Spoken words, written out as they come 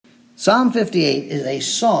Psalm 58 is a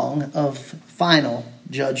song of final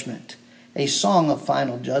judgment. A song of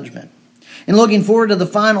final judgment. And looking forward to the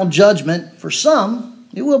final judgment, for some,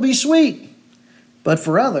 it will be sweet. But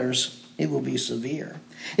for others, it will be severe.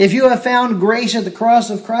 If you have found grace at the cross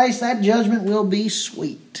of Christ, that judgment will be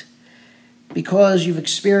sweet. Because you've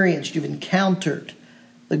encountered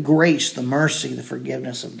the grace, the mercy, the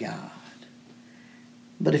forgiveness of God.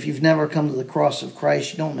 But if you've never come to the cross of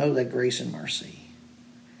Christ, you don't know that grace and mercy.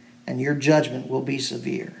 And your judgment will be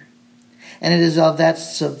severe. And it is of that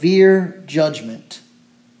severe judgment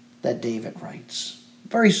that David writes.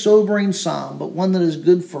 Very sobering psalm, but one that is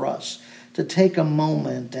good for us to take a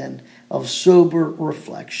moment and of sober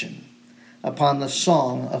reflection upon the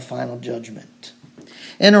song of final judgment.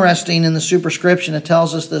 Interesting, in the superscription, it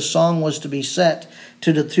tells us this song was to be set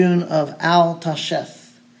to the tune of Al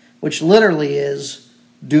Tasheth, which literally is,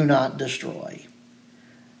 do not destroy.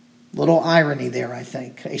 Little irony there, I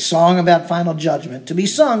think. A song about final judgment to be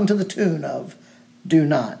sung to the tune of do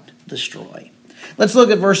not destroy. Let's look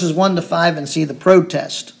at verses 1 to 5 and see the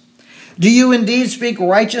protest. Do you indeed speak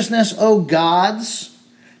righteousness, O gods?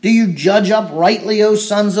 Do you judge uprightly, O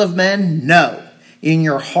sons of men? No. In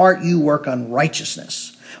your heart you work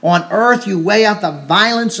unrighteousness. On earth you weigh out the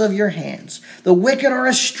violence of your hands. The wicked are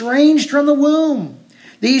estranged from the womb.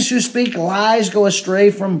 These who speak lies go astray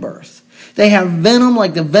from birth. They have venom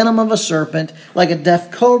like the venom of a serpent, like a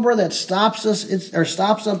deaf cobra that stops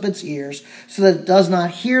up its ears, so that it does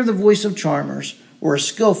not hear the voice of charmers or a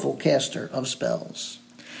skillful caster of spells.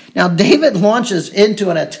 Now David launches into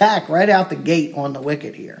an attack right out the gate on the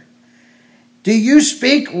wicked here. Do you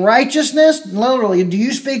speak righteousness? Literally, do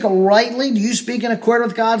you speak rightly? Do you speak in accord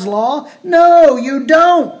with God's law? No, you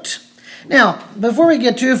don't. Now, before we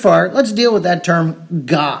get too far, let's deal with that term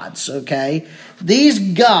gods, okay?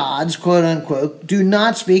 These gods, quote unquote, do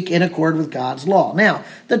not speak in accord with God's law. Now,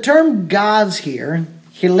 the term gods here,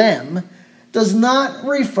 Hilem, does not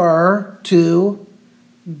refer to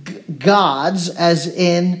gods as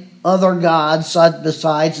in other gods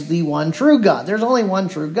besides the one true God. There's only one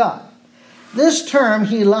true God. This term,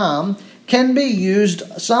 Hilam, can be used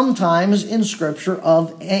sometimes in Scripture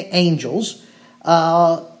of angels,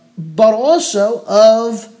 but also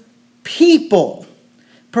of people,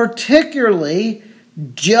 particularly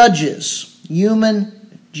judges,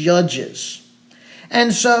 human judges.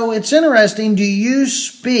 And so it's interesting, do you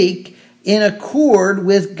speak in accord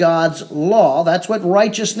with God's law? That's what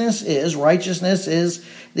righteousness is. Righteousness is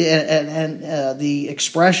the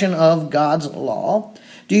expression of God's law.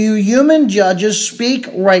 Do you human judges speak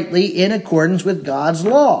rightly in accordance with God's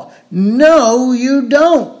law? No, you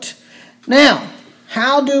don't. Now,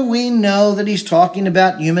 how do we know that he's talking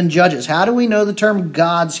about human judges? How do we know the term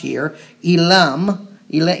gods here, Elam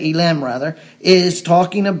is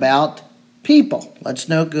talking about people? Let's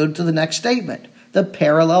now go to the next statement, the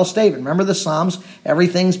parallel statement. Remember the Psalms,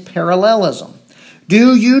 everything's parallelism.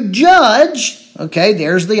 Do you judge? Okay,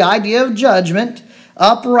 there's the idea of judgment.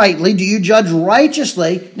 Uprightly, do you judge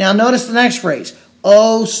righteously? Now notice the next phrase,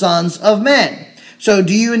 O sons of men. So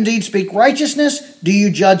do you indeed speak righteousness? Do you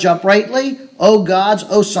judge uprightly? O gods,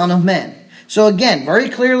 O son of men. So again, very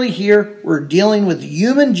clearly here, we're dealing with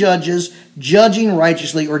human judges judging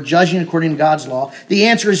righteously or judging according to God's law. The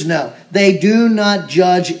answer is no. They do not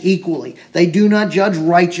judge equally. They do not judge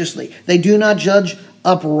righteously. They do not judge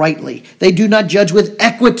uprightly. They do not judge with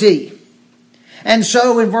equity. And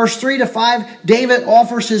so in verse 3 to 5, David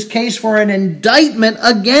offers his case for an indictment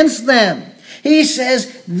against them. He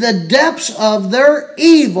says the depths of their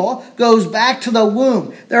evil goes back to the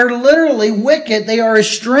womb. They're literally wicked. They are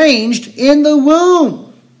estranged in the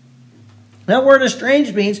womb. That word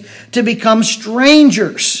estranged means to become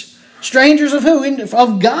strangers. Strangers of who?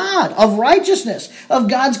 Of God, of righteousness, of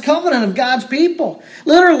God's covenant, of God's people.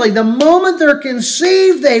 Literally, the moment they're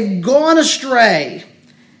conceived, they've gone astray,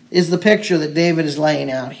 is the picture that David is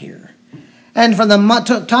laying out here. And from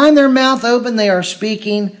the time their mouth open, they are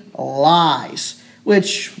speaking lies,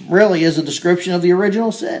 which really is a description of the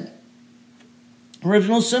original sin.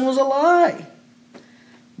 Original sin was a lie.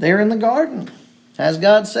 There in the garden, as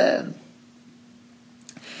God said.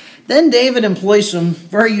 Then David employs some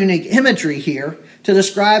very unique imagery here to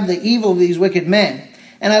describe the evil of these wicked men.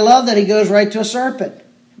 And I love that he goes right to a serpent.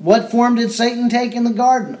 What form did Satan take in the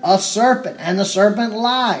garden? A serpent. And the serpent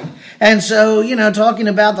lied. And so, talking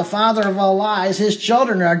about the father of all lies, his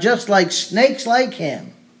children are just like snakes like him.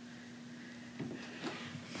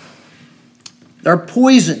 Their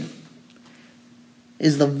poison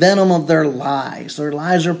is the venom of their lies. Their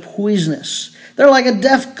lies are poisonous. They're like a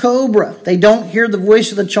deaf cobra. They don't hear the voice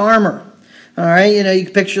of the charmer. All right, you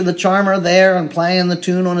can picture the charmer there and playing the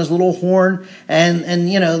tune on his little horn, and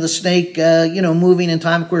the snake, moving in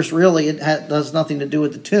time. Of course, really, it does nothing to do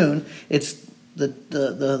with the tune. It's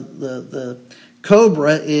the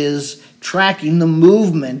cobra is tracking the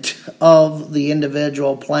movement of the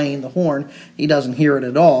individual playing the horn. He doesn't hear it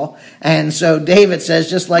at all. And so David says,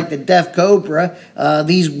 just like the deaf cobra,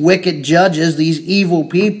 these wicked judges, these evil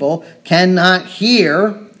people, cannot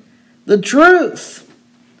hear the truth.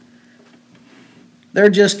 They're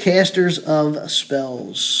just casters of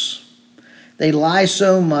spells. They lie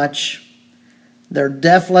so much. They're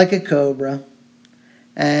deaf like a cobra.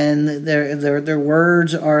 And their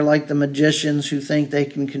words are like the magicians who think they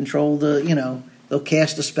can control they'll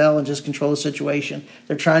cast a spell and just control the situation.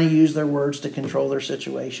 They're trying to use their words to control their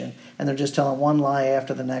situation. And they're just telling one lie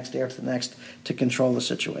after the next to control the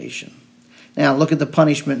situation. Now, look at the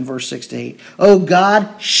punishment in verse 6 to 8. Oh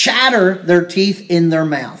God, shatter their teeth in their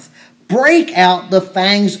mouth. Break out the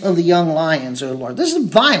fangs of the young lions, O Lord. This is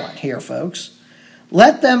violent here, folks.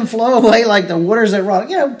 Let them flow away like the waters that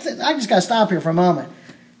run. I just got to stop here for a moment.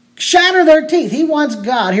 Shatter their teeth. He wants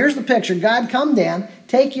God. Here's the picture. God, come down,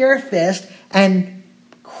 take your fist, and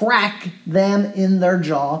crack them in their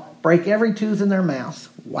jaw. Break every tooth in their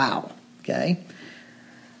mouth. Wow. Okay.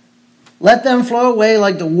 Let them flow away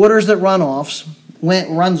like the waters that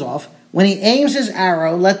runs off. When he aims his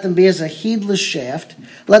arrow, let them be as a heedless shaft.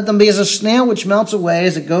 Let them be as a snail which melts away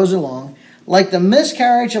as it goes along, like the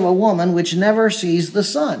miscarriage of a woman which never sees the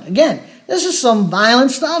sun. Again, this is some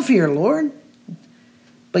violent stuff here, Lord.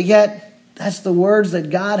 But yet, that's the words that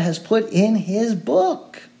God has put in his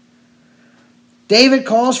book. David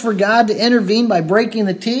calls for God to intervene by breaking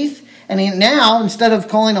the teeth. And now, instead of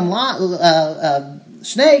calling them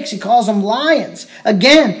snakes, he calls them lions.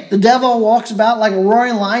 Again, the devil walks about like a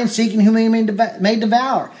roaring lion seeking whom he may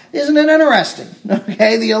devour. Isn't it interesting?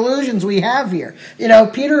 Okay, the illusions we have here.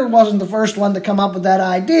 Peter wasn't the first one to come up with that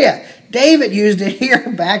idea. David used it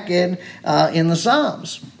here back in the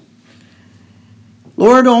Psalms.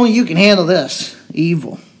 Lord, only you can handle this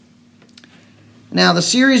evil. Now, the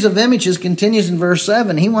series of images continues in verse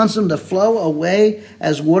 7. He wants them to flow away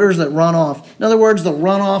as waters that run off. In other words, they'll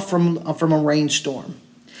run off from a rainstorm.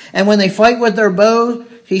 And when they fight with their bow,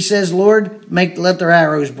 he says, Lord, let their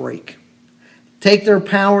arrows break. Take their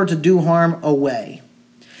power to do harm away.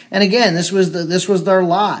 And again, this was their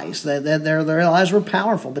lies. Their lies were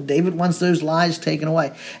powerful, but David wants those lies taken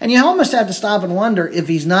away. And you almost have to stop and wonder if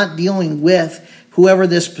he's not dealing with whoever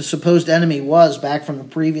this supposed enemy was back from the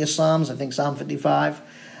previous Psalms, I think Psalm 55,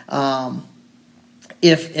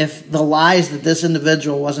 if the lies that this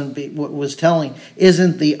individual was telling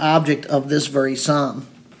isn't the object of this very psalm.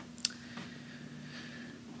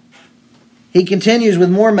 He continues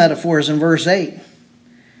with more metaphors in verse 8. He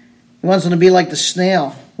wants them to be like the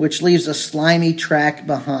snail, which leaves a slimy track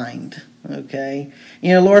behind. Okay?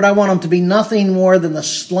 Lord, I want them to be nothing more than the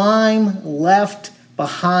slime left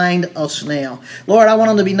behind a snail. Lord, I want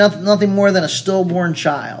them to be nothing more than a stillborn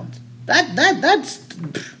child. That's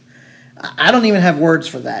I don't even have words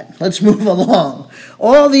for that. Let's move along.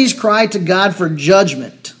 All these cry to God for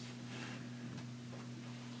judgment.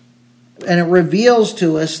 And it reveals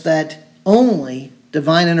to us that only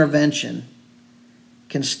divine intervention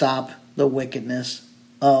can stop the wickedness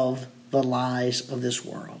of the lies of this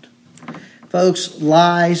world. Folks,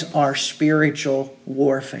 lies are spiritual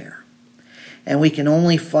warfare. And we can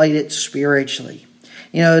only fight it spiritually.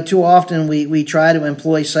 Too often we try to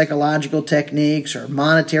employ psychological techniques or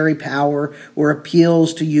monetary power or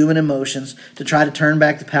appeals to human emotions to try to turn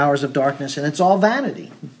back the powers of darkness. And it's all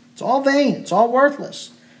vanity. It's all vain. It's all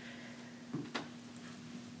worthless.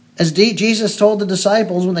 As Jesus told the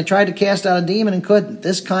disciples when they tried to cast out a demon and couldn't,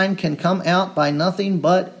 this kind can come out by nothing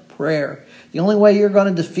but prayer. The only way you're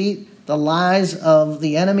going to defeat the lies of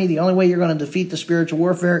the enemy, the only way you're going to defeat the spiritual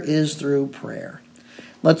warfare is through prayer.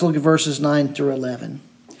 Let's look at verses 9 through 11.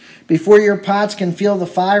 Before your pots can feel the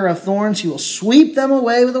fire of thorns, he will sweep them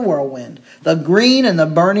away with a whirlwind, the green and the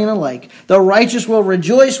burning alike. The righteous will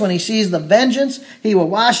rejoice when he sees the vengeance. He will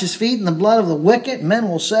wash his feet in the blood of the wicked. Men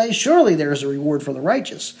will say, surely there is a reward for the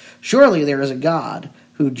righteous. Surely there is a God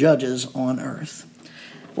who judges on earth.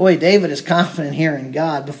 Boy, David is confident here in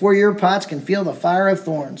God. Before your pots can feel the fire of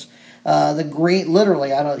thorns, the green,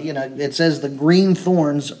 literally, it says the green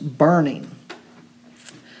thorns burning.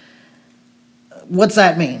 What's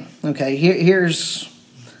that mean? Okay, here's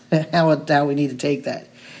how we need to take that.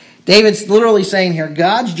 David's literally saying here,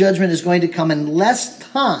 God's judgment is going to come in less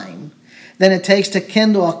time than it takes to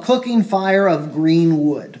kindle a cooking fire of green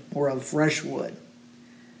wood or of fresh wood.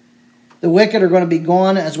 The wicked are going to be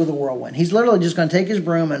gone as with a whirlwind. He's literally just going to take his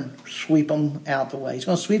broom and sweep them out the way. He's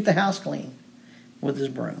going to sweep the house clean. with his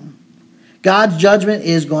broom. God's judgment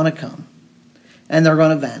is going to come, and they're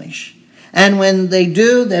going to vanish. And when they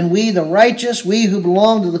do, then we, the righteous, we who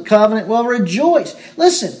belong to the covenant, will rejoice.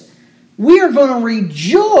 Listen, we are going to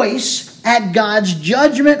rejoice at God's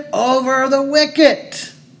judgment over the wicked,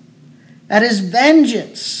 at his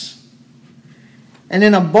vengeance. And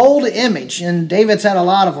in a bold image, and David's had a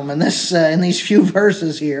lot of them in these few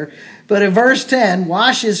verses here, but in verse 10,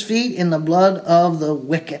 wash his feet in the blood of the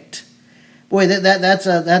wicked. Boy, that's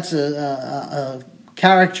a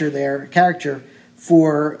character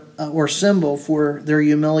for or symbol for their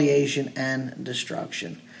humiliation and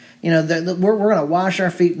destruction. You know, we're going to wash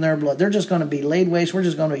our feet in their blood. They're just going to be laid waste. We're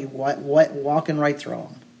just going to be walking right through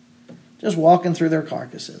them, just walking through their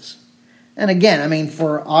carcasses. And again, I mean,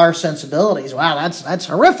 for our sensibilities, wow, that's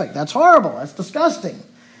horrific. That's horrible. That's disgusting.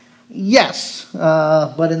 Yes,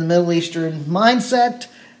 but in the Middle Eastern mindset,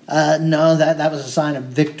 no, that was a sign of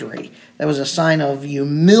victory. That was a sign of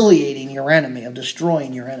humiliating your enemy, of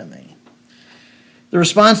destroying your enemy. The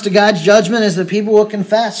response to God's judgment is that people will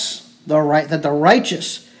confess that the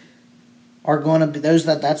righteous are going to be,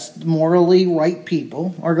 that's morally right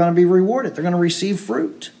people, are going to be rewarded. They're going to receive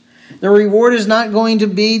fruit. The reward is not going to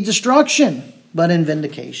be destruction, but in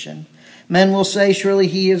vindication. Men will say, surely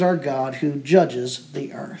he is our God who judges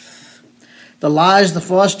the earth. The lies, the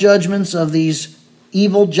false judgments of these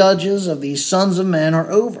evil judges, of these sons of men, are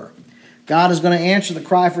over. God is going to answer the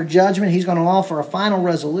cry for judgment. He's going to offer a final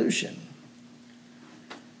resolution.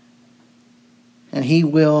 And he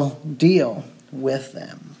will deal with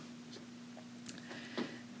them.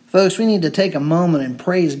 Folks, we need to take a moment and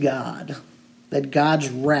praise God that God's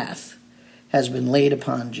wrath has been laid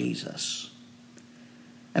upon Jesus.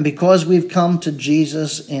 And because we've come to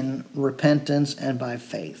Jesus in repentance and by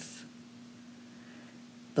faith,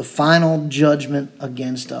 the final judgment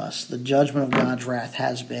against us, the judgment of God's wrath,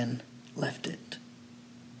 has been lifted.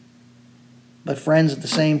 But friends, at the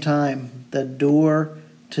same time, the door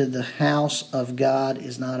to the house of God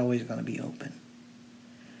is not always going to be open.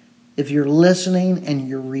 If you're listening and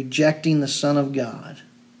you're rejecting the Son of God,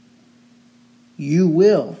 you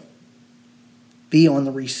will be on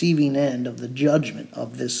the receiving end of the judgment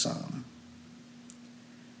of this psalm.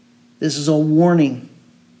 This is a warning.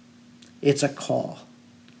 It's a call.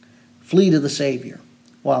 Flee to the Savior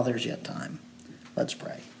while there's yet time. Let's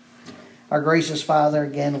pray. Our gracious Father,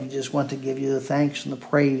 again, we just want to give you the thanks and the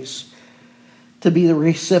praise to be the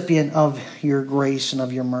recipient of your grace and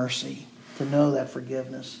of your mercy, to know that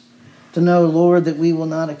forgiveness. To know, Lord, that we will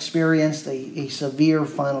not experience a severe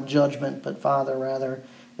final judgment, but, Father, rather,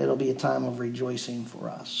 it'll be a time of rejoicing for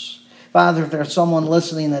us. Father, if there's someone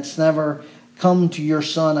listening that's never come to your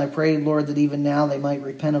Son, I pray, Lord, that even now they might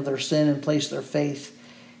repent of their sin and place their faith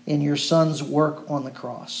in your Son's work on the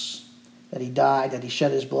cross. That he died, that he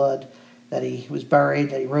shed his blood, that he was buried,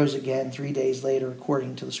 that he rose again 3 days later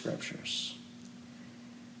according to the Scriptures.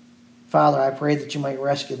 Father, I pray that you might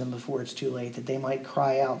rescue them before it's too late, that they might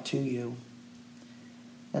cry out to you.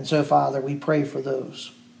 And so, Father, we pray for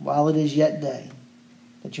those, while it is yet day,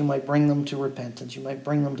 that you might bring them to repentance, you might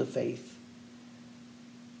bring them to faith.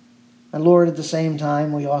 And Lord, at the same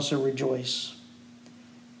time, we also rejoice.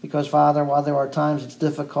 Because, Father, while there are times it's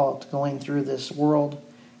difficult going through this world,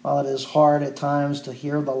 while it is hard at times to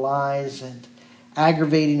hear the lies and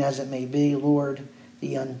aggravating as it may be, Lord,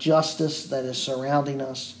 the injustice that is surrounding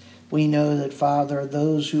us, we know that, Father,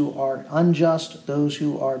 those who are unjust, those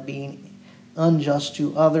who are being unjust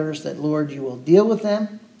to others, that, Lord, you will deal with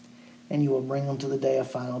them and you will bring them to the day of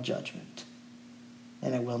final judgment.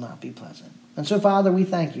 And it will not be pleasant. And so, Father, we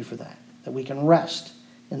thank you for that we can rest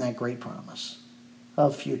in that great promise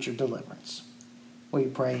of future deliverance. We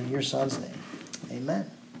pray in your Son's name. Amen.